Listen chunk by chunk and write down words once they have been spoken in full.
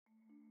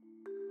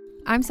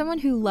I'm someone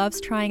who loves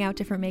trying out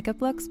different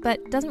makeup looks,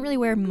 but doesn't really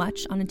wear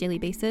much on a daily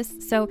basis,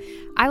 so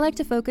I like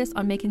to focus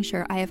on making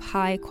sure I have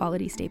high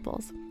quality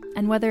staples.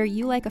 And whether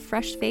you like a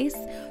fresh face,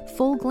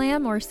 full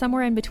glam, or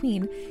somewhere in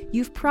between,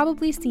 you've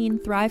probably seen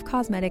Thrive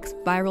Causemetics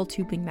Viral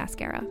Tubing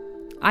Mascara.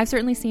 I've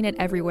certainly seen it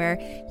everywhere.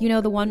 You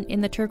know, the one in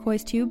the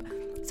turquoise tube?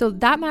 So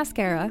that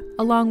mascara,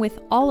 along with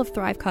all of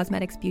Thrive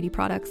Causemetics beauty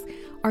products,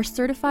 are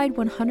certified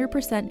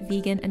 100%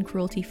 vegan and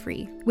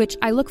cruelty-free, which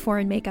I look for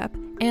in makeup,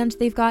 and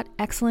they've got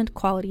excellent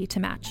quality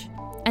to match.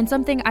 And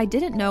something I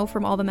didn't know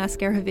from all the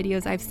mascara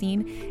videos I've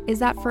seen is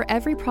that for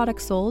every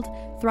product sold,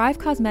 Thrive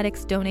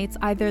Causemetics donates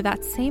either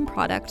that same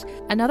product,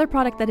 another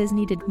product that is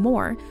needed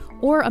more,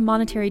 or a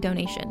monetary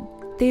donation.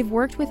 They've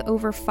worked with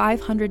over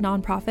 500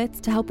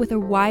 nonprofits to help with a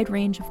wide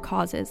range of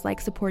causes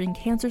like supporting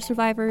cancer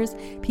survivors,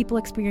 people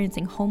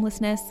experiencing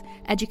homelessness,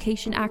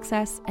 education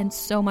access, and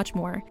so much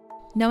more.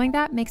 Knowing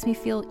that makes me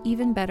feel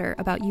even better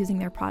about using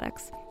their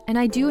products. And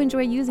I do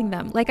enjoy using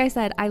them. Like I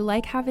said, I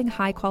like having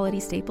high quality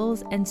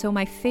staples, and so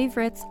my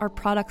favorites are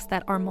products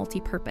that are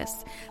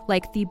multi-purpose,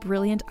 like the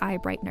Brilliant Eye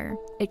Brightener.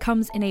 It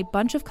comes in a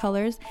bunch of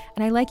colors,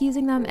 and I like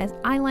using them as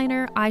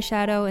eyeliner,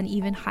 eyeshadow, and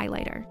even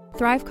highlighter.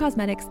 Thrive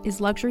Causemetics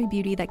is luxury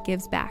beauty that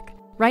gives back.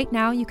 Right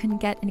now, you can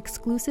get an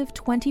exclusive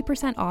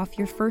 20% off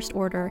your first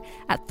order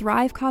at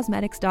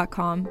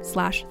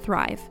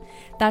thrivecausemetics.com/thrive.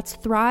 That's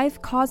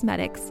Thrive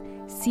Causemetics,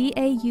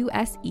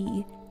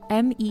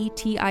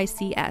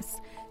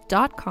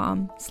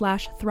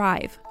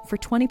 CAUSEMETICS.com/thrive for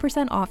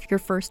 20% off your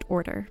first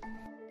order.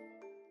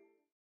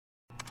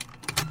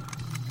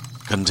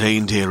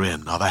 Contained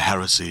herein are the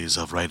heresies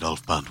of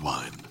Radolf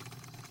Burntwine,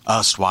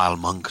 erstwhile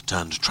monk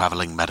turned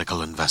traveling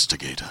medical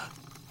investigator.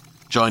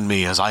 Join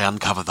me as I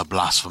uncover the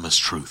blasphemous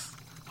truth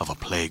of a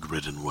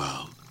plague-ridden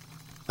world,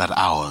 that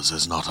ours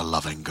is not a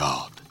loving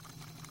God,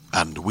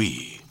 and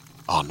we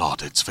are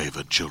not its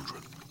favored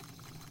children.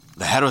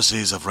 The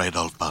Heresies of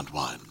Radolf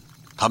Burntwine,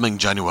 coming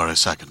January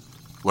 2nd,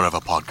 wherever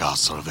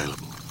podcasts are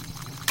available.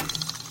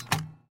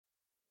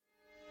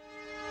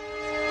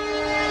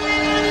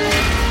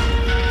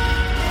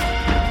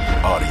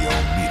 Audio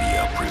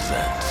Media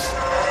presents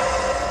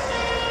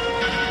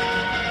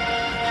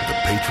The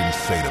Patron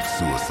Saint of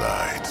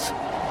Suicides.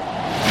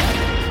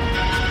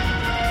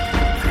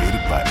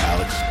 Created by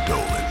Alex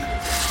Dolan.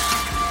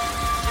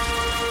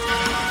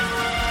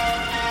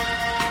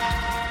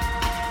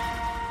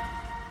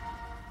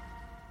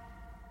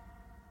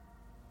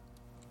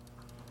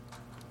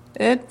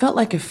 It felt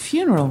like a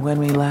funeral when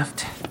we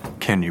left.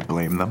 Can you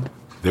blame them?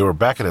 They were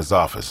back at his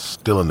office,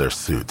 still in their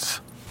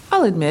suits.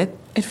 I'll admit,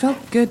 it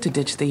felt good to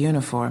ditch the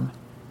uniform.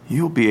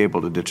 You'll be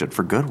able to ditch it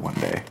for good one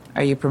day.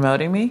 Are you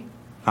promoting me?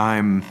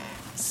 I'm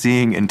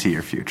seeing into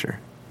your future.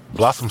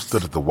 Blossom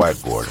stood at the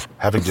whiteboard,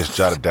 having just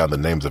jotted down the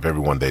names of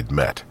everyone they'd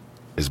met.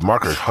 His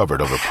marker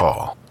hovered over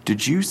Paul.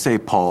 Did you say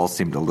Paul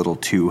seemed a little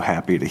too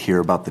happy to hear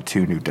about the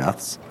 2 new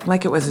deaths?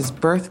 Like it was his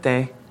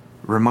birthday.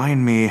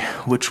 Remind me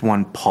which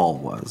one Paul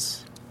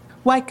was.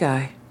 White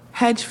guy.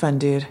 Hedge fund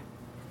dude.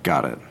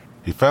 Got it.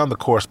 He found the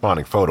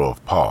corresponding photo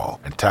of Paul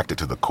and tacked it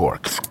to the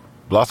cork.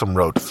 Blossom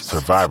wrote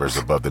survivors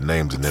above the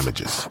names and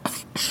images.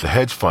 The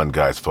hedge fund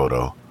guy's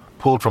photo,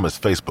 pulled from his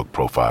Facebook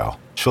profile,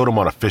 showed him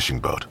on a fishing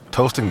boat,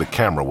 toasting the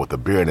camera with a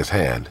beer in his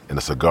hand and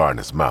a cigar in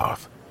his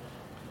mouth.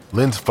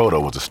 Lynn's photo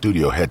was a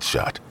studio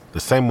headshot, the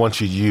same one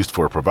she used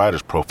for a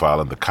provider's profile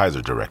in the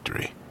Kaiser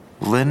directory.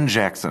 Lynn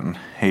Jackson,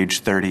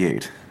 age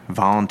 38,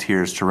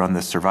 volunteers to run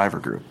this survivor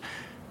group.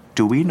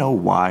 Do we know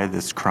why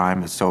this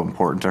crime is so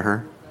important to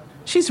her?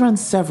 She's run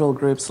several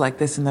groups like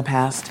this in the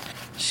past.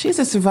 She's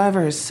a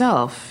survivor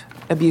herself.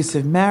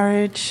 Abusive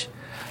marriage.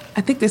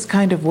 I think this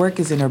kind of work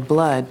is in her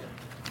blood.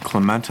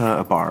 Clementa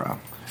Ibarra,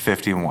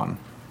 51,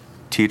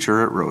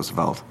 teacher at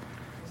Roosevelt.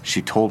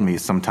 She told me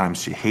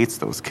sometimes she hates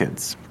those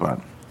kids, but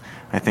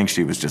I think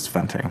she was just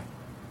venting.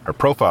 Her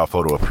profile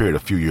photo appeared a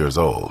few years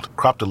old,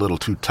 cropped a little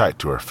too tight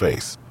to her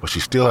face, but she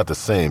still had the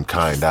same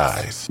kind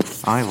eyes.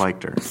 I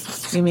liked her.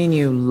 You mean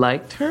you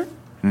liked her?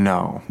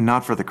 No,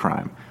 not for the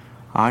crime.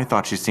 I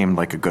thought she seemed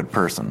like a good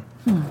person.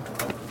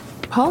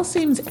 Paul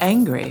seems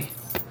angry.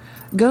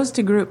 Goes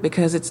to group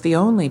because it's the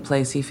only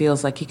place he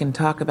feels like he can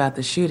talk about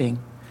the shooting.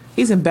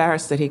 He's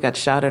embarrassed that he got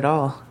shot at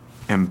all.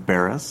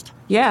 Embarrassed?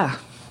 Yeah.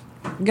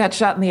 Got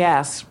shot in the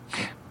ass.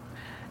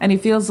 And he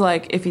feels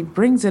like if he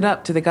brings it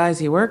up to the guys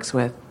he works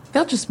with,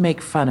 they'll just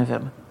make fun of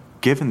him.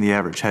 Given the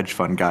average hedge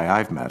fund guy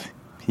I've met,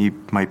 he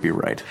might be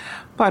right.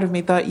 Part of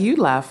me thought you'd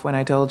laugh when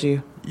I told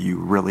you. You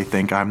really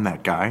think I'm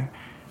that guy?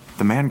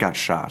 The man got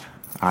shot.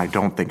 I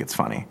don't think it's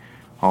funny.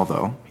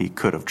 Although, he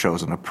could have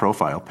chosen a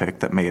profile pic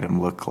that made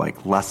him look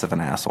like less of an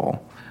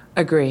asshole.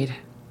 Agreed.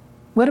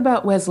 What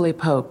about Wesley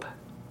Pope?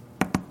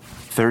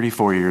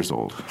 34 years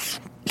old.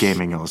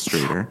 Gaming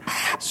illustrator.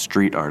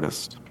 Street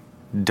artist.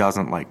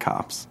 Doesn't like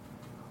cops.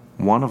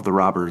 One of the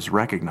robbers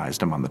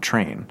recognized him on the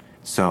train,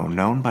 so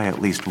known by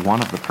at least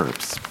one of the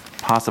perps,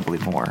 possibly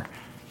more.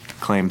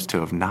 Claims to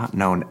have not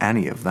known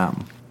any of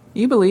them.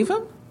 You believe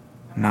him?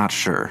 Not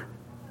sure.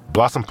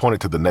 Blossom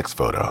pointed to the next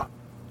photo.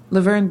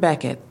 Laverne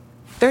Beckett,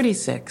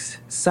 36,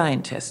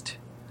 scientist.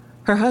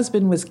 Her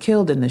husband was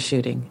killed in the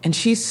shooting, and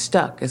she's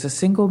stuck as a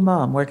single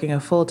mom working a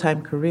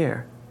full-time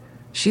career.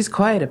 She's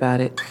quiet about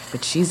it,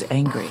 but she's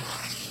angry.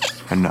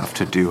 Enough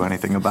to do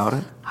anything about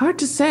it? Hard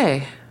to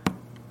say.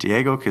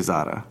 Diego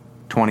Quezada,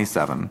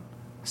 27,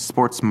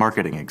 sports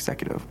marketing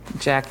executive.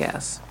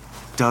 Jackass.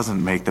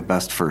 Doesn't make the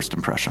best first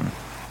impression.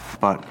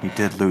 But he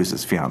did lose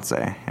his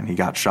fiancée, and he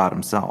got shot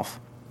himself.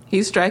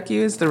 He strike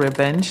you as the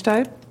revenge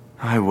type?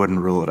 I wouldn't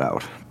rule it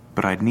out,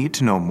 but I'd need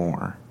to know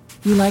more.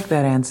 You like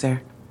that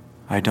answer.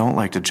 I don't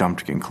like to jump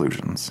to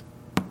conclusions.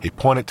 He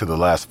pointed to the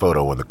last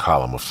photo in the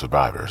column of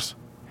survivors.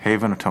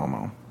 Haven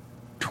Otomo,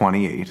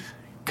 28,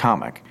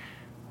 comic,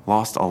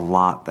 lost a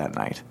lot that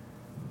night.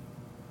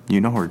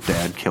 You know her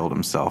dad killed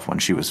himself when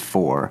she was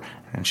 4,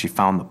 and she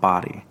found the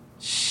body.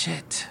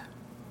 Shit.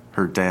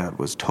 Her dad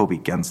was Toby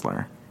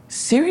Gensler.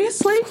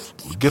 Seriously?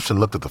 Gibson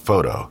looked at the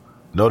photo,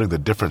 noting the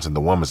difference in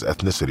the woman's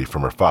ethnicity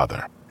from her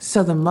father.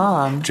 So the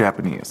mom...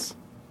 Japanese.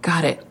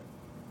 Got it.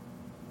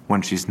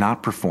 When she's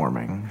not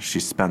performing, she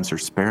spends her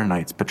spare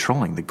nights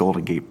patrolling the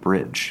Golden Gate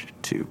Bridge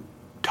to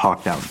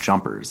talk down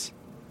jumpers.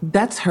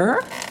 That's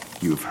her?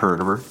 You've heard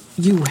of her?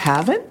 You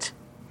haven't?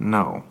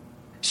 No,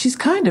 She's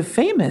kind of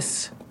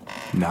famous.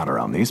 not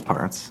around these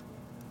parts.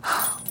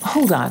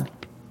 Hold on.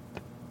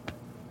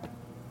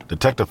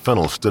 Detective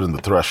Fennell stood in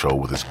the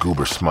threshold with his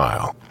goober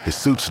smile. His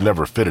suits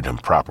never fitted him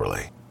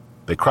properly.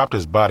 They cropped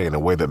his body in a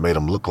way that made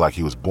him look like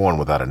he was born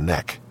without a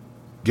neck.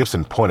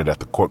 Gibson pointed at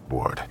the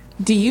corkboard.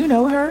 Do you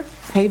know her,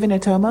 Haven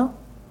Otomo?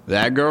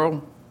 That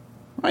girl?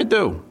 I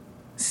do.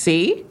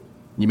 See?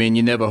 You mean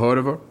you never heard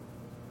of her?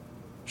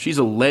 She's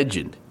a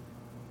legend.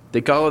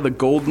 They call her the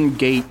Golden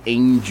Gate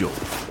Angel.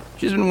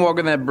 She's been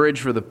walking that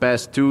bridge for the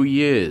past 2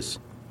 years.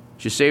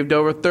 She saved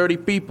over 30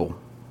 people.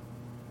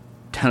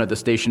 Down at the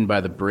station by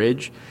the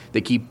bridge,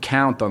 they keep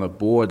count on a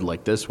board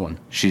like this one.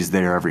 She's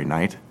there every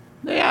night?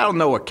 Hey, I don't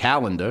know her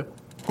calendar.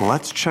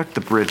 Let's check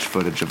the bridge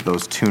footage of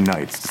those 2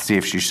 nights to see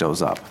if she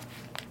shows up.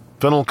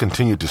 Fennell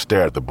continued to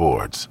stare at the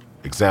boards,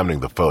 examining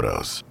the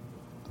photos.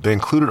 They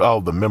included all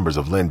of the members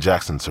of Lynn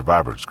Jackson's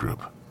survivors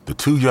group, the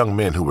 2 young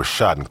men who were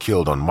shot and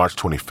killed on March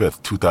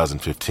 25,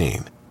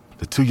 2015,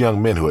 the 2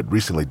 young men who had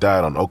recently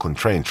died on Oakland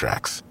train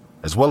tracks,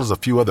 as well as a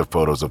few other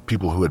photos of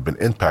people who had been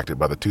impacted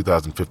by the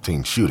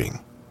 2015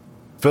 shooting.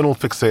 Fennell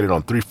fixated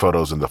on 3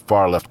 photos in the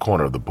far left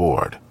corner of the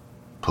board.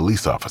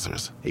 Police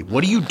officers. Hey,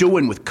 what are you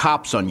doing with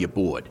cops on your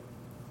board?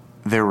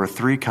 There were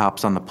 3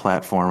 cops on the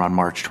platform on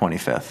March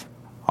 25th.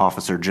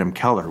 Officer Jim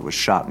Keller was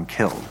shot and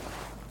killed.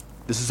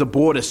 This is a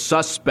board of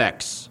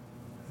suspects.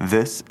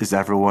 This is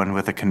everyone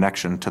with a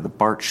connection to the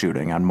BART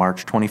shooting on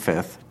March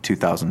 25th,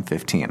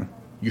 2015.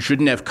 You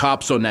shouldn't have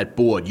cops on that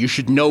board. You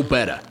should know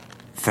better.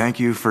 Thank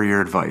you for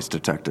your advice,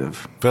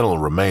 Detective. Fennell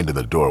remained in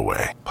the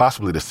doorway,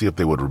 possibly to see if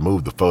they would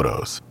remove the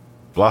photos.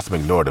 Blossom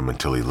ignored him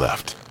until he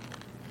left.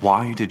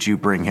 Why did you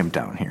bring him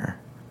down here?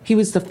 He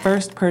was the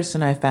first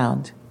person I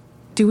found.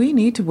 Do we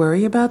need to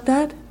worry about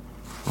that?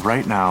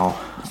 Right now,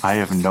 I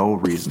have no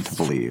reason to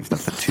believe that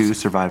the 2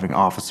 surviving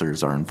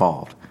officers are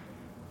involved,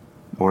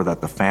 or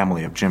that the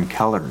family of Jim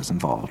Keller is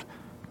involved.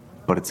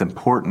 But it's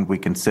important we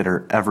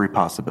consider every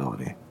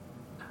possibility.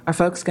 Are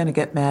folks going to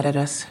get mad at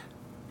us?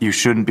 You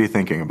shouldn't be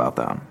thinking about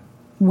that.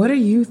 What are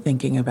you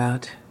thinking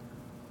about?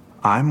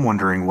 I'm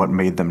wondering what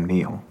made them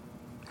kneel.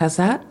 How's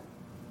that?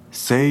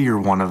 Say you're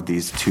one of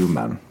these 2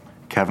 men,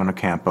 Kevin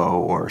Ocampo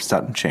or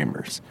Sutton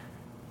Chambers.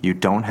 You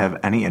don't have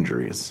any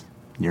injuries.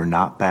 You're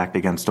not backed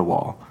against a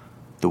wall.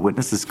 The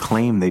witnesses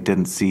claim they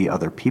didn't see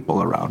other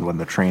people around when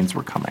the trains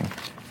were coming.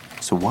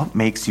 So what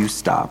makes you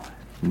stop,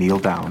 kneel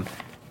down,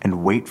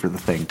 and wait for the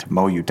thing to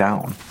mow you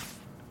down?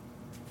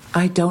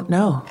 I don't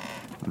know.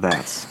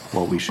 That's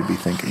what we should be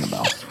thinking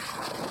about.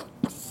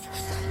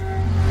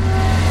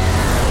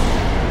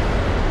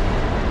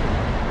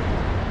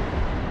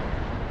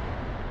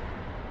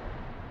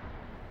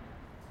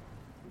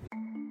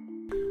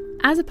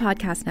 As a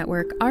podcast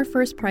network, our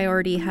first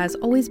priority has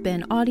always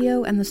been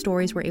audio and the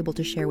stories we're able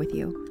to share with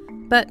you.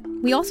 But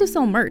we also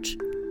sell merch,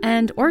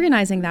 and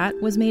organizing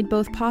that was made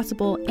both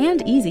possible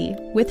and easy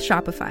with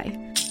Shopify.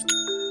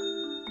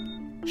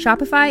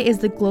 Shopify is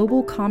the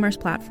global commerce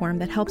platform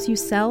that helps you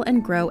sell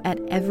and grow at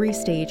every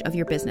stage of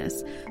your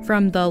business,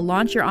 from the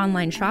launch your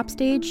online shop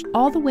stage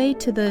all the way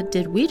to the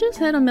did we just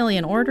hit 1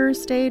 million orders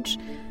stage.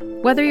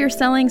 Whether you're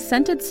selling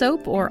scented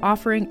soap or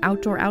offering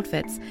outdoor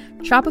outfits,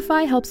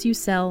 Shopify helps you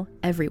sell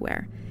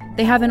everywhere.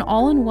 They have an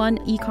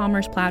all-in-one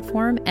e-commerce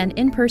platform and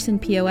in-person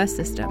POS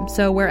system,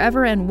 so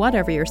wherever and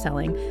whatever you're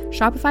selling,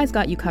 Shopify's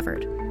got you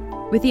covered.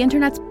 With the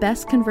internet's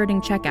best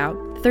converting checkout,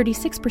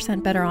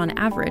 36% better on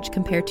average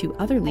compared to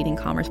other leading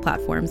commerce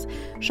platforms,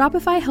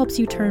 Shopify helps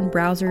you turn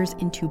browsers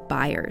into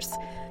buyers.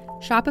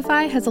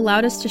 Shopify has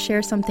allowed us to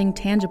share something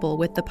tangible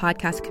with the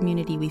podcast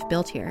community we've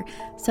built here,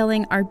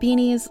 selling our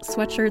beanies,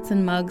 sweatshirts,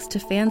 and mugs to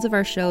fans of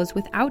our shows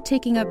without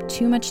taking up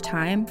too much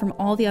time from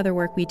all the other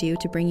work we do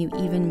to bring you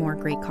even more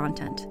great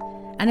content.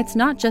 And it's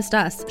not just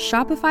us.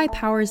 Shopify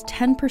powers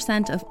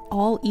 10% of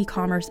all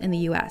e-commerce in the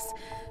US.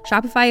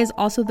 Shopify is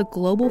also the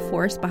global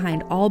force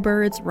behind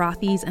Allbirds,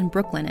 Rothy's, and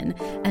Brooklinen,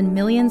 and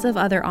millions of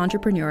other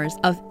entrepreneurs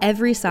of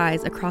every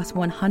size across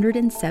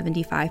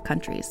 175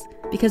 countries.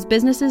 Because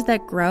businesses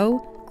that grow,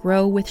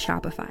 grow with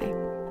Shopify.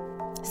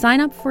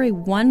 Sign up for a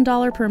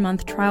 $1 per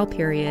month trial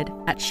period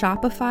at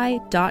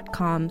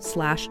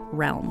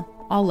shopify.com/realm,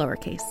 all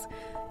lowercase.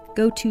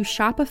 Go to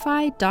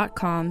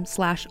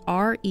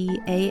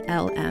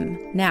shopify.com/REALM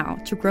now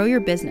to grow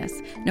your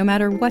business, no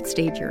matter what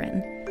stage you're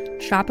in.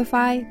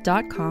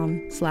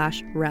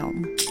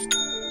 Shopify.com/realm.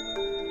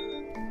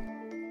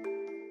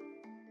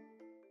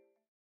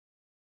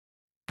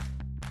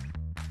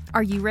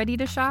 Are you ready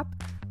to shop?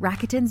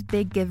 Rakuten's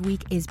Big Give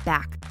Week is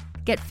back.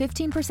 Get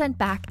 15%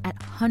 back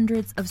at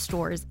hundreds of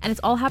stores, and it's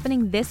all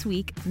happening this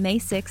week, May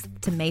 6th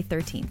to May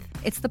 13th.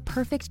 It's the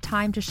perfect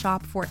time to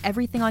shop for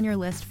everything on your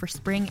list for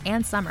spring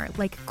and summer,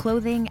 like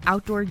clothing,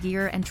 outdoor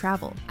gear, and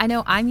travel. I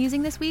know I'm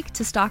using this week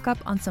to stock up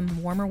on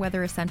some warmer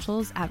weather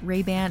essentials at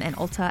Ray-Ban and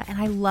Ulta, and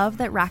I love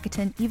that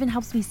Rakuten even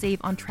helps me save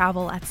on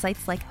travel at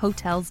sites like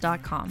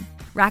Hotels.com.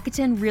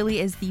 Rakuten really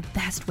is the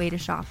best way to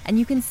shop, and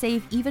you can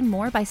save even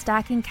more by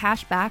stacking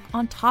cash back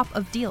on top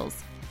of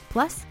deals.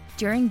 Plus,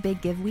 during Big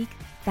Give Week,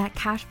 that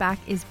cash back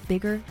is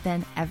bigger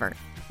than ever.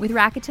 With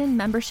Rakuten,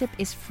 membership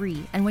is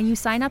free, and when you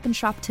sign up and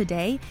shop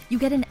today, you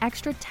get an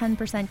extra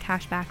 10%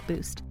 cash back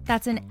boost.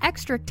 That's an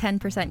extra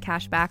 10%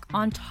 cash back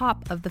on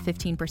top of the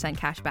 15%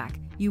 cash back.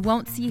 You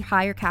won't see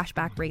higher cash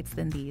back rates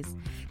than these.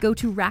 Go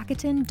to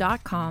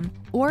Rakuten.com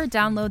or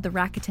download the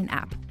Rakuten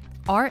app.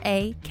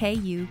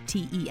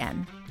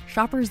 Rakuten.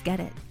 Shoppers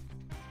get it.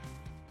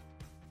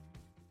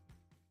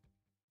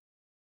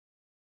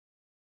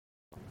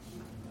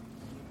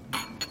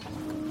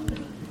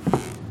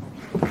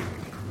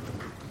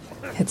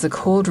 It's a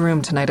cold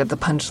room tonight at the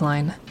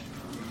Punchline.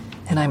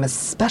 And I'm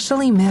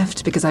especially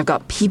miffed because I've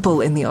got people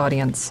in the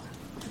audience.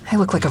 I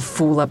look like a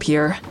fool up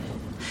here.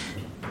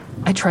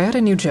 I try out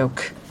a new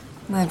joke.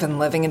 I've been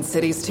living in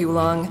cities too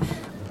long.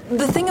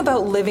 The thing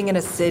about living in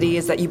a city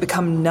is that you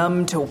become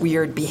numb to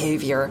weird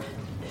behavior.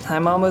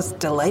 I'm almost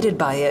delighted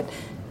by it.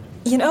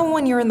 You know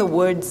when you're in the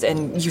woods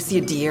and you see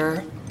a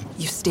deer?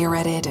 You stare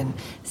at it and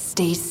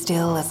stay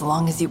still as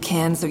long as you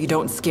can so you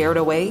don't scare it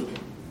away?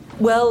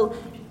 Well,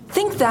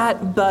 think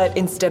that, but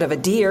instead of a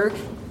deer,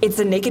 it's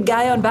a naked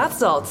guy on bath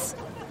salts.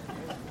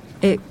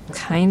 It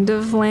kind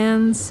of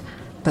lands,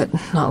 but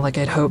not like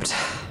I'd hoped.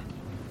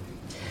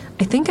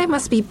 I think I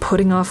must be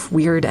putting off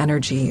weird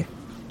energy.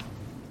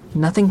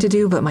 Nothing to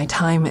do but my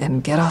time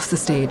and get off the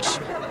stage.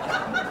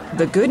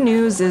 The good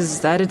news is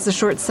that it's a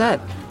short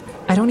set.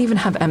 I don't even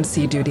have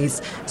MC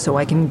duties, so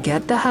I can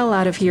get the hell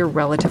out of here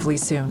relatively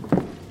soon.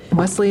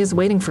 Wesley is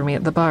waiting for me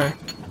at the bar.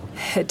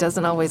 It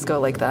doesn't always go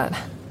like that.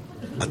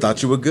 I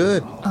thought you were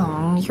good.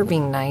 Oh, you're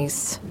being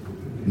nice.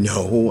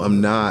 No,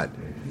 I'm not.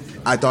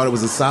 I thought it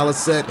was a solid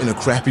set in a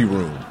crappy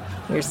room.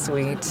 You're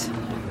sweet.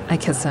 I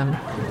kiss him.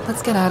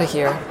 Let's get out of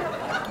here.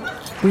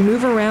 We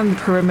move around the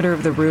perimeter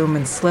of the room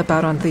and slip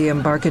out onto the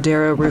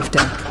Embarcadero roof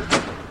deck.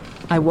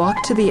 I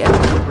walk to the edge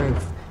of the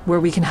roof,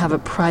 where we can have a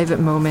private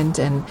moment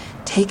and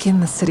take in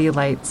the city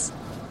lights.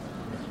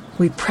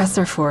 We press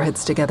our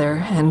foreheads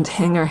together and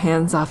hang our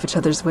hands off each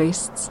other's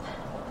waists.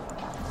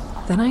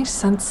 Then I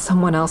sense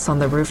someone else on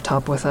the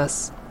rooftop with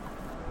us.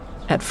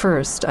 At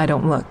first, I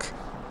don't look.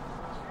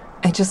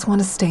 I just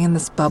want to stay in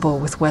this bubble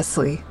with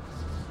Wesley.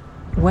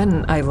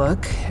 When I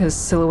look, his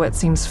silhouette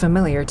seems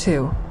familiar,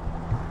 too.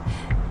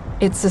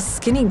 It's a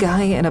skinny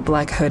guy in a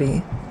black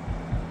hoodie.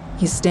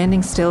 He's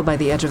standing still by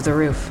the edge of the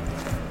roof.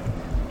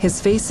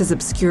 His face is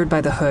obscured by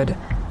the hood,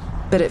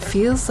 but it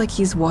feels like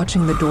he's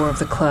watching the door of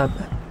the club.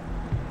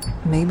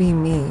 Maybe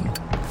me.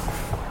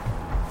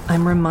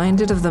 I'm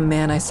reminded of the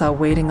man I saw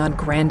waiting on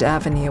Grand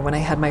Avenue when I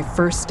had my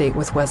first date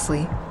with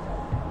Wesley.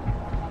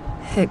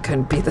 It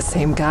couldn't be the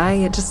same guy,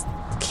 it just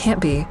can't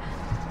be.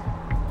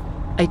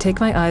 I take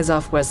my eyes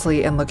off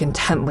Wesley and look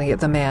intently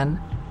at the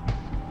man.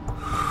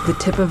 The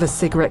tip of a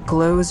cigarette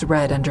glows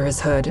red under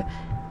his hood,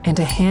 and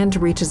a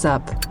hand reaches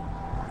up,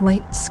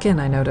 light skin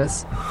I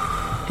notice,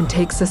 and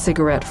takes a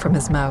cigarette from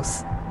his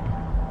mouth.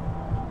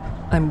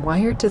 I'm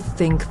wired to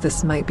think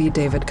this might be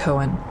David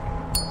Cohen,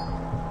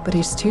 but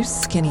he's too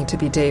skinny to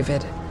be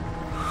David.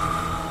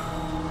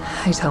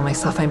 I tell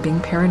myself I'm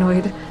being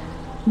paranoid.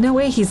 No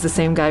way he's the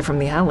same guy from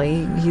the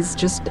alley. He's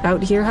just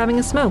out here having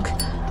a smoke.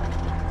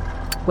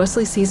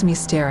 Wesley sees me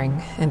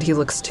staring, and he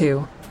looks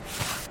too.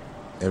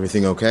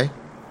 Everything okay?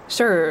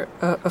 Sure,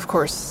 of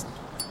course.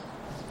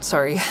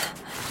 Sorry.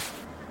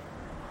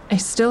 I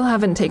still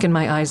haven't taken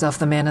my eyes off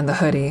the man in the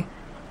hoodie,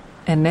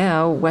 and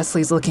now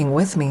Wesley's looking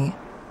with me.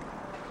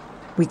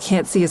 We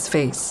can't see his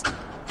face,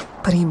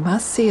 but he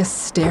must see us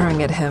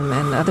staring at him,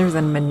 and other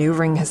than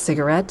maneuvering his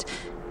cigarette,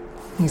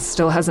 he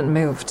still hasn't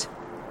moved.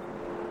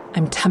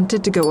 I'm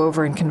tempted to go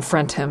over and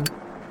confront him.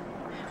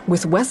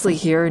 With Wesley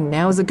here,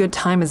 now's a good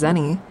time as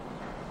any.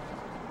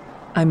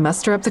 I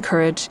muster up the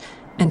courage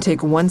and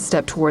take one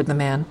step toward the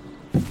man.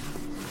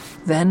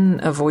 Then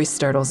a voice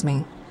startles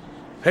me.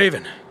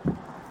 Haven.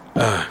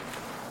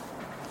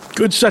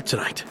 Good set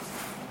tonight.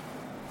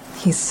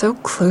 He's so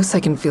close I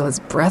can feel his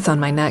breath on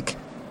my neck.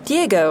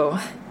 Diego.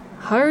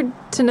 Hard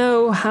to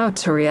know how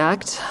to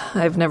react.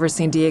 I've never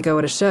seen Diego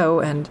at a show,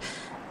 and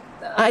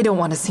I don't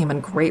want to seem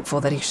ungrateful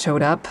that he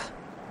showed up.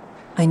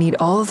 I need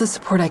all the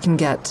support I can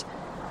get,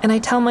 and I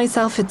tell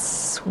myself it's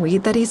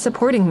sweet that he's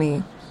supporting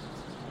me.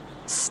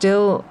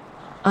 Still,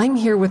 I'm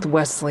here with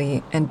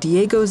Wesley, and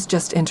Diego's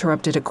just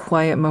interrupted a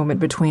quiet moment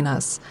between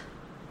us.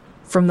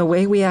 From the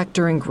way we act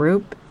during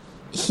group,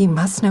 he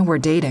must know we're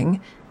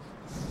dating.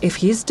 If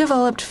he's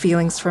developed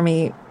feelings for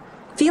me,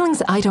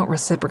 feelings I don't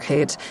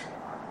reciprocate,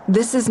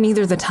 this is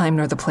neither the time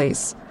nor the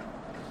place.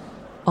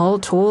 All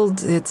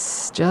told,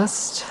 it's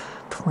just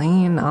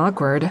plain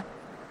awkward.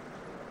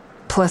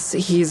 Plus,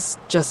 he's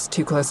just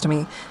too close to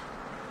me.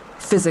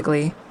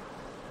 Physically.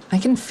 I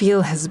can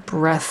feel his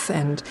breath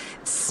and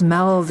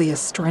smell the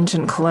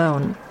astringent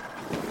cologne.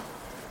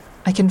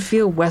 I can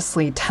feel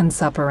Wesley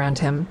tense up around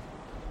him.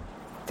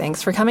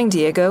 Thanks for coming,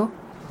 Diego.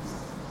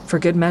 For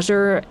good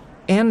measure,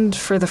 and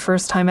for the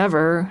first time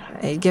ever,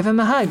 I give him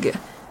a hug.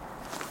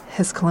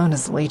 His cologne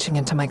is leaching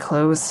into my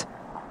clothes.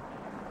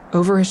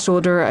 Over his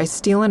shoulder, I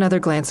steal another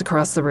glance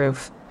across the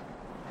roof.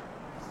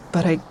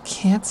 But I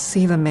can't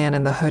see the man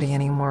in the hoodie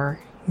anymore.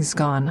 He's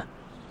gone.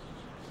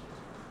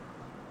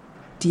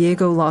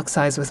 Diego locks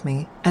eyes with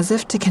me, as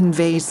if to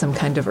convey some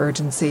kind of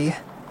urgency.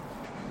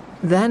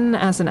 Then,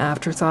 as an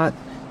afterthought,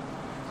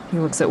 he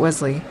looks at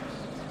Wesley.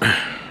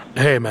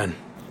 Hey, man.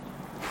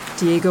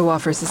 Diego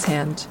offers his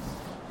hand.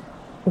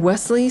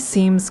 Wesley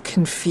seems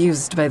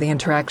confused by the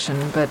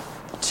interaction, but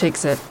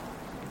shakes it.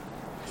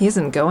 He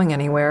isn't going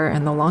anywhere,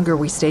 and the longer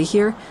we stay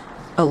here,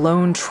 a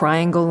lone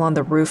triangle on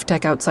the roof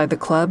deck outside the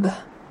club,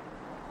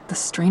 the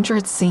stranger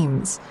it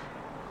seems,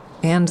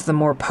 and the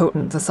more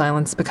potent the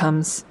silence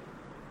becomes.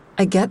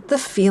 I get the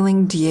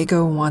feeling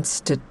Diego wants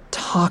to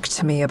talk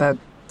to me about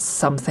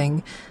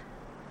something,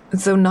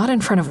 though not in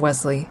front of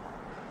Wesley.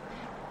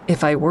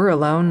 If I were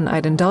alone,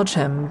 I'd indulge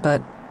him,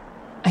 but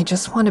I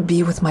just want to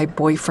be with my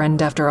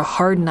boyfriend after a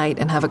hard night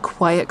and have a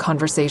quiet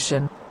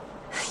conversation.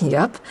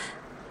 Yep.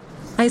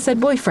 I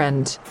said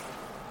boyfriend.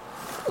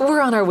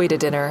 We're on our way to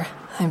dinner.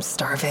 I'm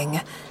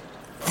starving.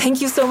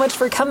 Thank you so much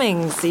for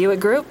coming. See you at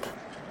group.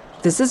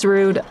 This is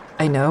rude,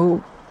 I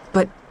know,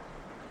 but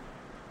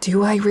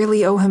do I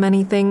really owe him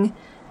anything?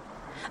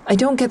 I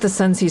don't get the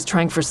sense he's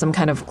trying for some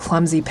kind of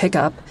clumsy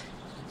pickup.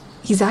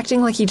 He's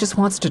acting like he just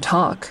wants to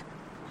talk.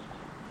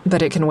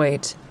 But it can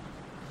wait.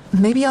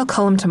 Maybe I'll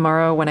call him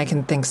tomorrow when I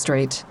can think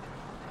straight.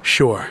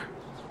 Sure.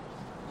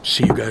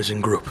 See you guys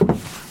in group.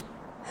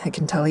 I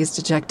can tell he's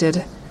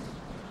dejected.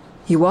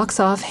 He walks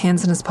off,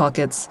 hands in his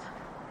pockets.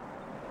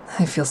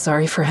 I feel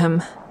sorry for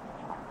him.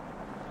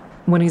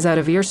 When he's out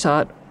of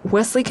earshot,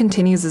 Wesley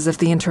continues as if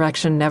the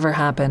interaction never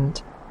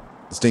happened.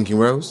 Stinking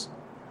Rose?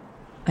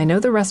 I know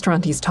the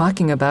restaurant he's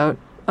talking about,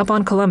 up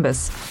on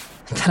Columbus,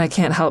 but I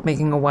can't help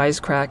making a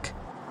wisecrack.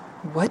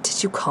 What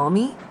did you call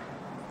me?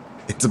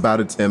 It's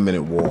about a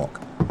 10-minute walk.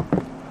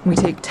 We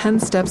take 10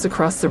 steps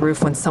across the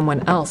roof when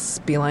someone else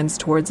beelines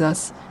towards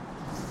us.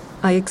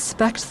 I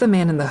expect the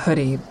man in the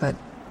hoodie, but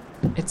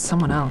it's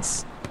someone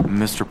else.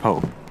 Mr.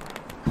 Pope.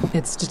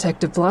 It's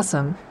Detective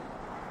Blossom.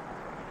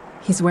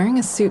 He's wearing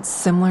a suit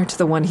similar to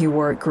the one he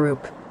wore at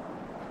group.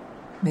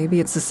 Maybe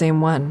it's the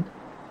same one.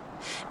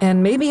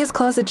 And maybe his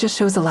closet just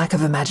shows a lack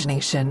of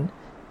imagination.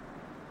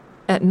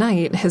 At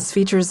night, his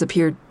features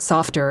appear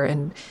softer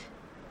and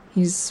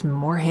he's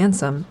more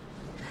handsome.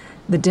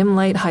 The dim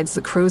light hides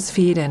the crow's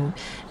feet and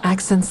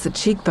accents the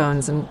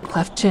cheekbones and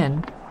cleft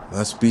chin.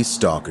 Must be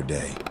Stalker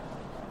Day.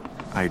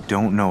 I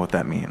don't know what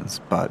that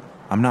means, but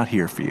I'm not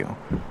here for you.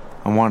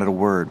 I wanted a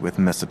word with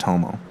Miss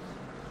Atomo.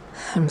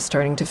 I'm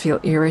starting to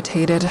feel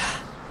irritated.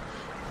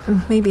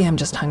 Maybe I'm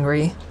just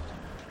hungry.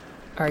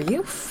 Are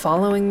you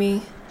following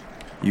me?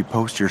 You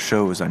post your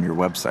shows on your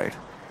website.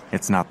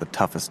 It's not the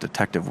toughest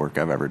detective work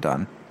I've ever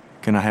done.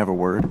 Can I have a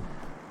word?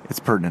 It's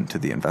pertinent to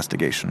the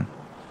investigation.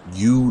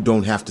 You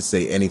don't have to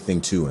say anything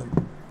to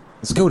him.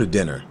 Let's go to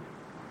dinner.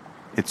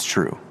 It's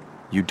true.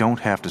 You don't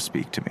have to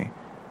speak to me,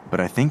 but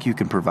I think you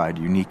can provide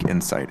unique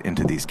insight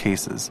into these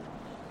cases,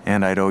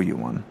 and I'd owe you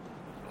one.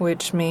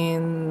 Which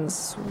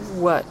means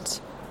what?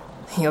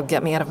 You'll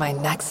get me out of my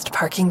next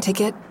parking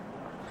ticket?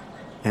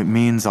 It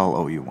means I'll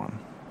owe you one.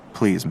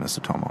 Please, Miss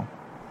Atomo.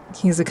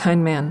 He's a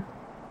kind man.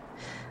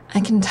 I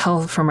can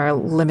tell from our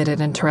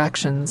limited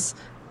interactions.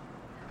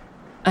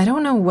 I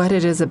don't know what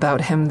it is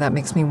about him that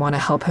makes me want to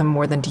help him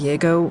more than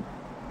Diego,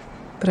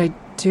 but I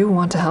do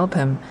want to help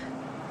him.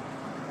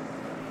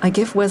 I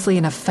give Wesley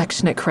an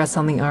affectionate caress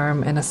on the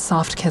arm and a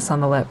soft kiss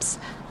on the lips.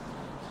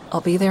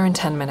 I'll be there in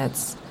 10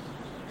 minutes.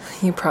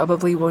 You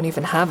probably won't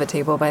even have a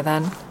table by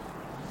then.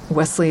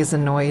 Wesley is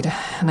annoyed,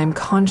 and I'm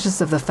conscious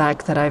of the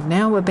fact that I've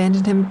now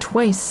abandoned him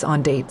twice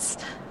on dates.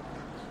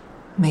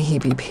 May he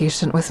be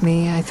patient with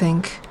me, I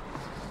think.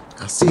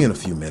 I'll see you in a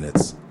few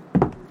minutes.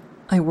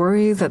 I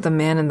worry that the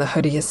man in the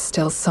hoodie is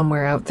still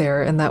somewhere out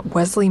there and that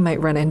Wesley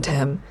might run into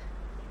him.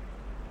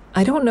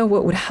 I don't know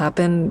what would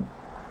happen,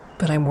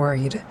 but I'm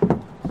worried.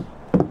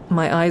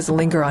 My eyes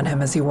linger on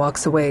him as he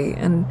walks away,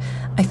 and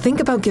I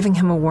think about giving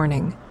him a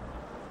warning.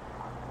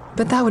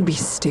 But that would be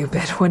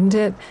stupid, wouldn't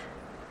it?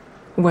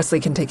 Wesley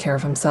can take care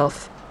of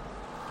himself.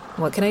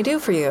 What can I do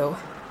for you?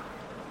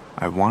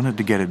 I wanted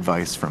to get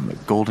advice from the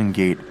Golden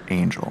Gate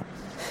Angel.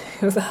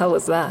 Who the hell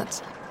is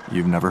that?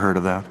 You've never heard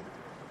of that?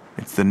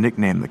 It's the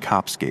nickname the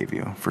cops gave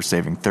you for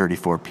saving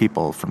 34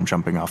 people from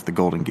jumping off the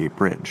Golden Gate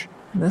Bridge.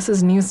 This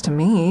is news to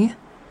me.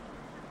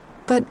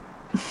 But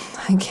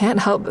I can't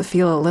help but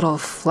feel a little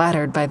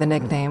flattered by the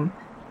nickname.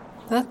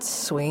 That's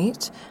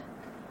sweet.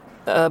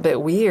 A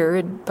bit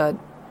weird, but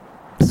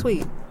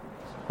sweet.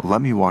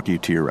 Let me walk you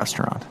to your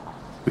restaurant.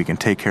 We can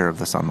take care of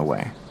this on the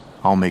way.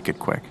 I'll make it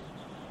quick.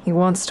 He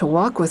wants to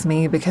walk with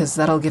me because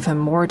that'll give him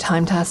more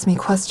time to ask me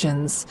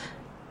questions.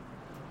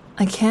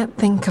 I can't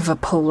think of a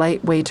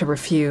polite way to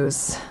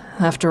refuse.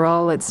 After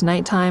all, it's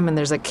nighttime and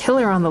there's a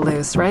killer on the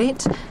loose,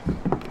 right?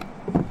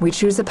 We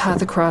choose a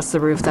path across the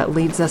roof that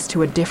leads us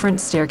to a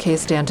different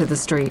staircase down to the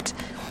street.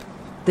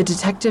 The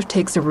detective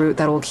takes a route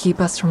that will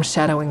keep us from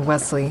shadowing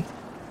Wesley.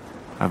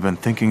 I've been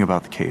thinking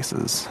about the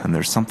cases, and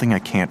there's something I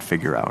can't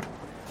figure out.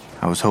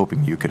 I was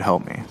hoping you could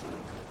help me.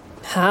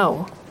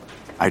 How?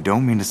 I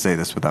don't mean to say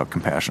this without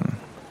compassion,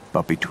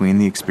 but between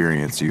the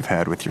experience you've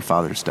had with your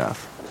father's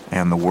death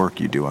and the work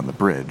you do on the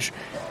bridge,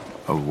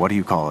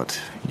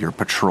 your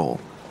patrol,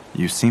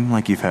 you seem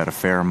like you've had a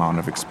fair amount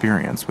of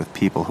experience with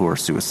people who are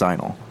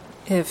suicidal.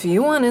 If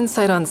you want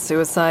insight on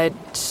suicide,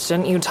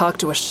 shouldn't you talk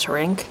to a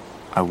shrink?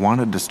 I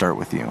wanted to start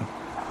with you.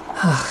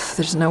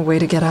 There's no way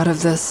to get out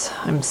of this.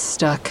 I'm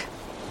stuck.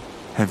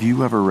 Have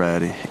you ever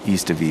read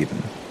East of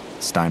Eden,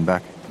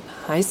 Steinbeck?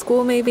 High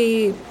school,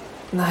 maybe?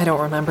 I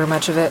don't remember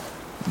much of it.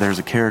 There's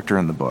a character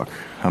in the book,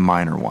 a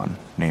minor one,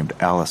 named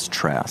Alice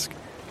Trask,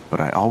 but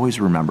I always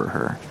remember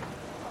her.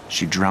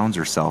 She drowns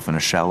herself in a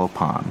shallow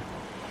pond,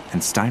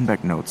 and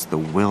Steinbeck notes the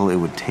will it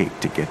would take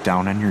to get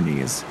down on your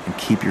knees and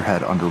keep your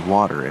head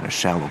underwater in a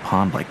shallow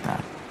pond like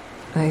that.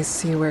 I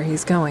see where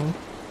he's going.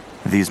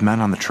 These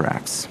men on the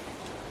tracks,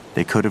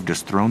 they could have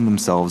just thrown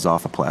themselves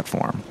off a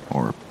platform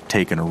or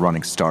taken a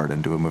running start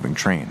into a moving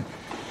train,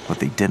 but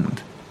they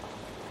didn't.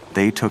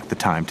 They took the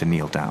time to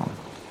kneel down.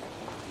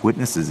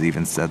 Witnesses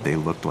even said they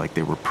looked like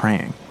they were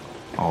praying,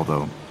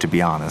 although, to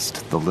be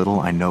honest, the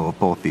little I know of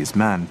both these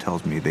men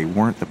tells me they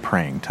weren't the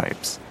praying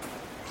types.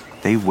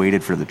 They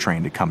waited for the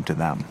train to come to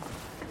them.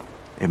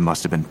 It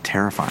must have been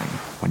terrifying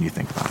when you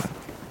think about it.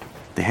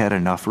 They had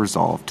enough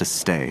resolve to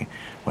stay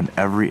when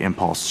every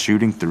impulse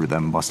shooting through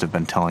them must have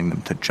been telling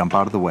them to jump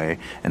out of the way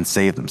and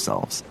save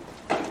themselves.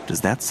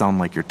 Does that sound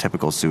like your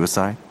typical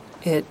suicide?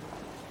 It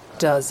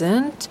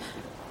doesn't,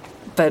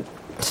 but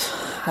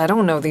I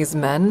don't know these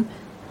men.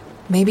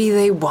 Maybe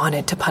they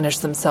wanted to punish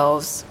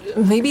themselves.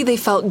 Maybe they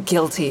felt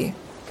guilty.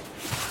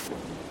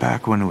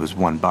 Back when it was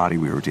one body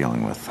we were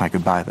dealing with, I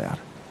could buy that.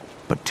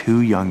 But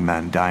two young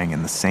men dying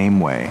in the same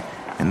way,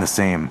 in the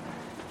same,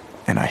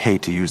 and I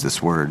hate to use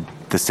this word,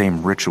 the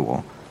same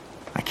ritual,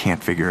 I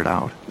can't figure it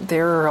out.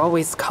 There are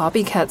always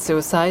copycat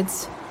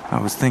suicides. I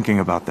was thinking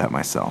about that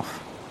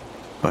myself.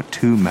 But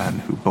two men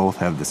who both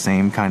have the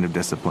same kind of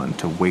discipline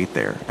to wait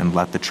there and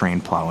let the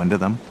train plow into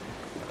them,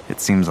 it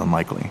seems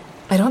unlikely.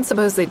 I don't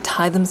suppose they'd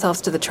tie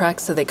themselves to the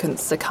tracks so they couldn't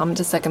succumb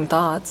to second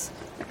thoughts.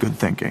 Good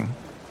thinking,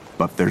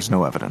 but there's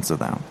no evidence of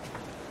that.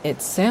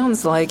 It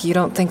sounds like you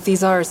don't think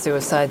these are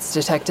suicides,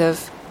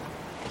 Detective.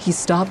 He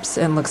stops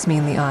and looks me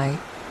in the eye.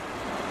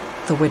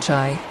 The witch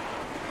eye.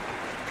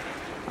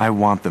 I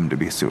want them to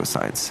be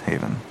suicides,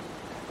 Haven.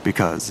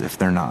 Because if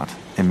they're not,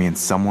 it means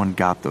someone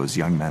got those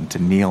young men to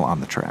kneel on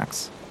the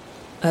tracks.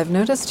 I've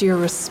noticed you're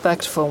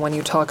respectful when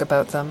you talk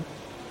about them.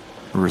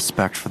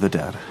 Respect for the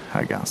dead,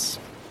 I guess.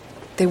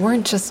 They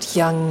weren't just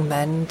young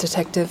men,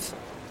 Detective.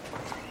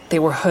 They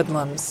were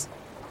hoodlums.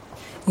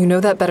 You know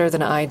that better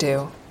than I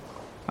do.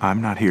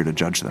 I'm not here to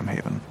judge them,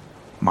 Haven.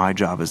 My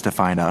job is to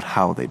find out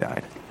how they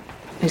died.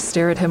 I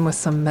stare at him with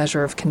some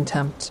measure of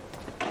contempt,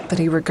 but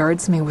he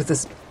regards me with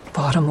this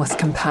bottomless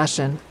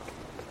compassion.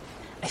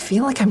 I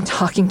feel like I'm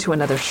talking to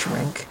another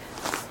shrink.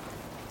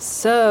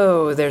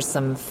 So, there's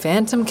some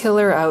phantom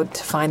killer out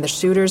to find the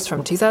shooters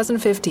from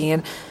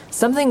 2015,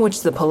 something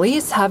which the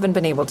police haven't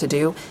been able to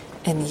do,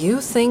 and you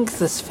think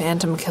this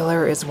phantom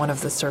killer is one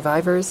of the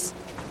survivors?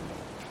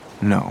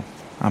 No,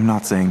 I'm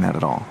not saying that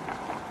at all.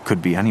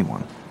 Could be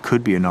anyone.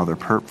 Could be another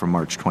perp from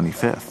March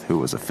 25th who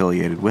was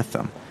affiliated with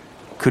them.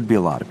 Could be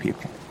a lot of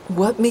people.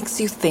 What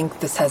makes you think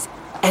this has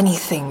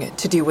anything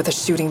to do with a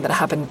shooting that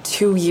happened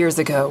 2 years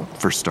ago?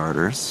 For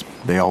starters,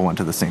 they all went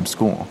to the same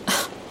school.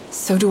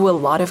 So do a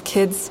lot of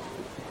kids.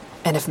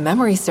 And if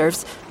memory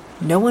serves,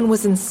 no one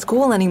was in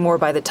school anymore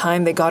by the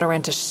time they got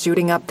around to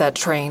shooting up that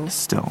train.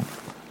 Still,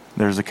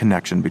 there's a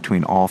connection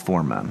between all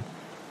four men.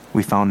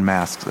 We found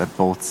masks at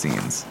both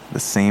scenes, the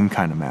same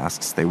kind of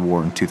masks they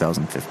wore in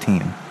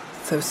 2015.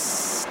 Those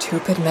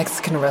stupid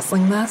Mexican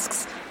wrestling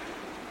masks?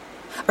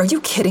 Are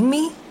you kidding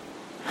me?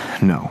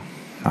 No,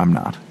 I'm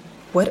not.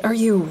 What are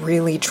you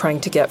really trying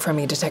to get from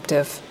me,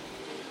 Detective?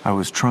 I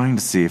was trying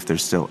to see if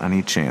there's still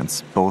any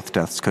chance both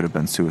deaths could have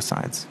been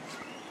suicides.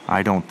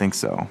 I don't think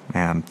so,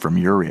 and from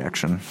your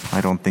reaction, I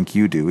don't think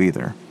you do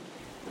either.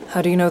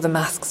 How do you know the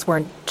masks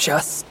weren't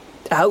just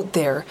out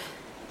there?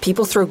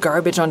 People throw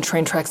garbage on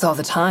train tracks all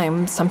the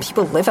time. Some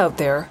people live out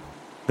there.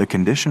 The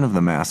condition of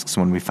the masks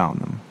when we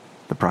found them,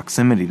 the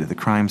proximity to the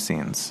crime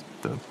scenes,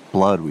 the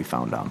blood we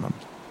found on them.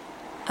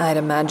 I'd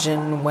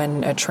imagine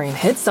when a train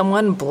hits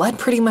someone, blood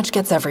pretty much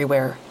gets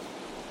everywhere.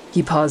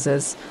 He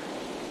pauses.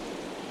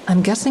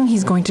 I'm guessing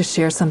he's going to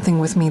share something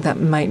with me that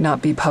might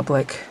not be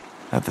public.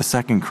 At the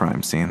second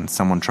crime scene,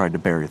 someone tried to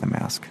bury the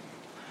mask.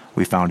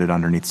 We found it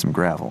underneath some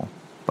gravel,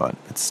 but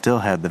it still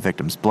had the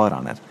victim's blood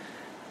on it.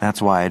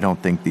 That's why I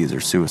don't think these are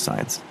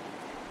suicides.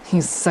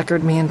 He's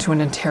suckered me into an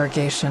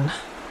interrogation.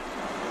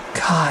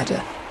 God,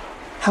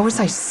 how was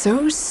I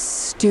so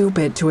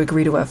stupid to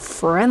agree to a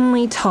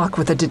friendly talk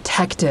with a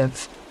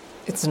detective?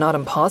 It's not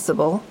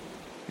impossible.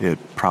 It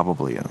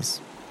probably is.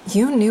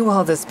 You knew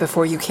all this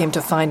before you came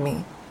to find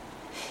me.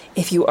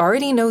 If you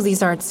already know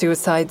these aren't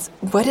suicides,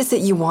 what is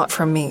it you want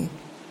from me?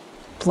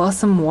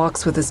 Blossom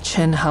walks with his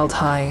chin held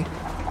high,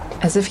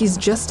 as if he's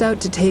just out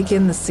to take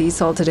in the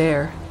sea-salted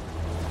air.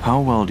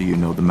 How well do you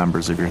know the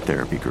members of your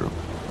therapy group?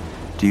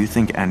 Do you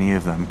think any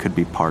of them could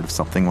be part of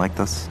something like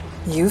this?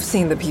 You've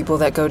seen the people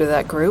that go to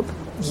that group.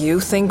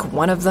 You think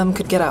one of them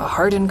could get a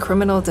hardened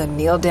criminal to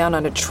kneel down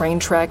on a train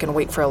track and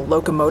wait for a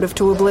locomotive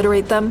to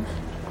obliterate them?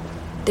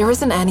 There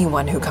isn't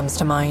anyone who comes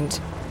to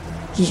mind.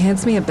 He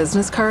hands me a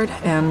business card,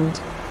 and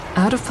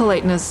out of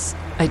politeness,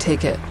 I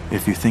take it.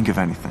 If you think of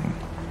anything,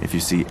 if you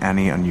see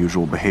any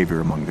unusual behavior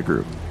among the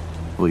group,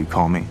 will you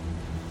call me?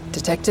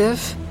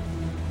 Detective,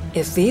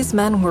 if these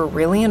men were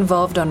really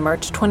involved on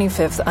March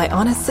 25th, I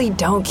honestly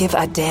don't give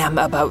a damn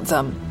about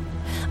them.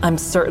 I'm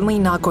certainly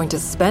not going to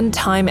spend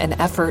time and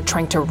effort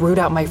trying to root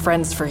out my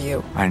friends for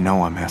you. I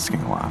know I'm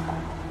asking a lot.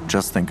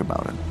 Just think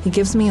about it. He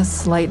gives me a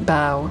slight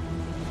bow.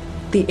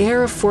 The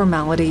air of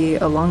formality,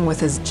 along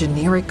with his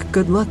generic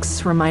good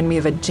looks, remind me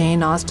of a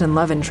Jane Austen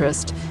love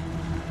interest,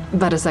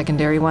 but a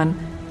secondary one.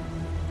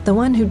 The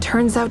one who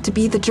turns out to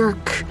be the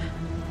jerk.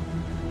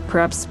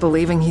 Perhaps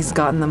believing he's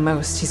gotten the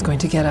most he's going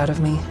to get out of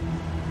me.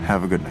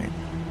 Have a good night.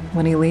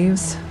 When he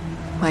leaves,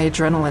 my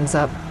adrenaline's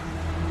up,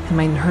 and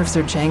my nerves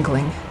are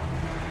jangling.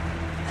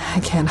 I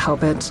can't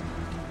help it.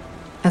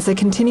 As I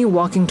continue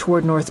walking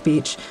toward North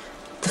Beach,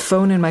 the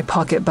phone in my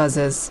pocket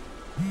buzzes.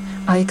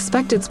 I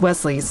expect it's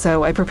Wesley,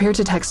 so I prepare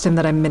to text him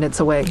that I'm minutes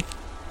away.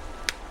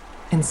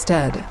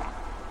 Instead,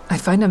 I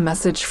find a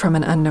message from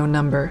an unknown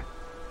number.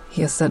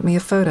 He has sent me a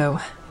photo.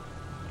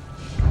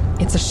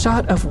 It's a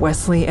shot of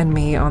Wesley and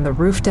me on the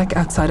roof deck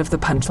outside of the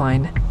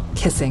Punchline,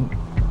 kissing.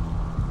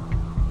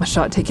 A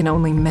shot taken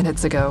only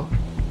minutes ago.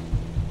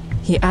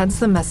 He adds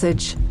the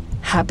message,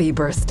 "Happy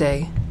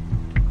birthday."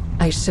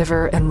 I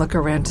shiver and look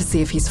around to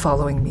see if he's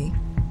following me.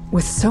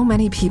 With so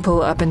many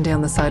people up and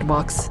down the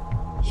sidewalks,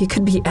 he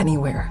could be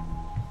anywhere.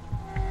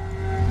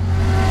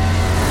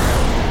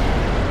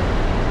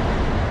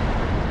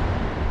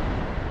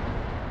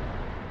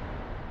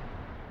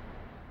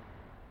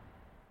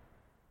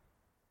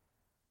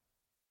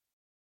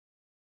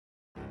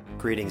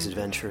 Greetings,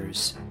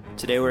 adventurers.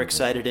 Today we're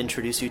excited to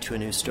introduce you to a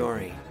new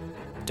story,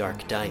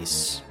 Dark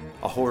Dice,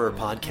 a horror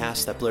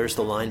podcast that blurs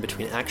the line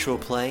between actual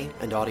play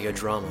and audio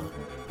drama,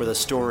 where the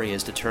story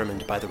is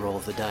determined by the roll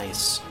of the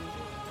dice.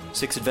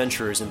 6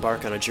 adventurers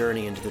embark on a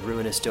journey into the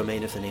ruinous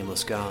domain of the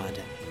Nameless God.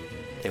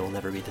 They will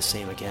never be the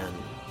same again.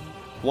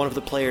 One of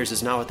the players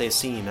is not what they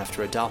seem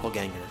after a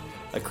doppelganger,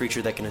 a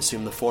creature that can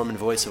assume the form and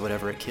voice of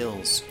whatever it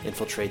kills,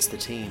 infiltrates the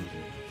team.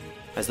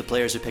 As the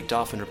players are picked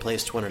off and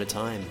replaced one at a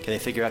time, can they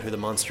figure out who the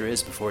monster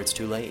is before it's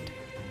too late?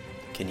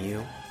 Can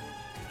you?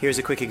 Here's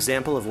a quick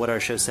example of what our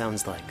show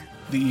sounds like.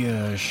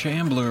 The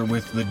shambler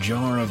with the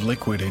jar of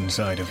liquid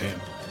inside of him.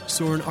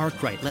 Soren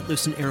Arkwright let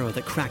loose an arrow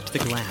that cracked the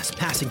glass,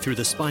 passing through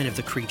the spine of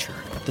the creature.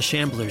 The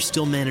shambler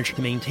still managed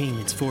to maintain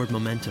its forward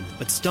momentum,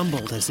 but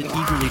stumbled as it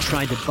eagerly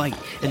tried to bite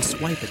and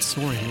swipe at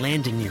Soren,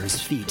 landing near his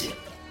feet.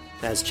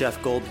 As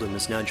Jeff Goldblum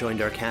has now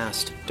joined our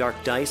cast,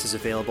 Dark Dice is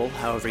available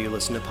however you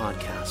listen to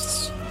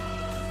podcasts.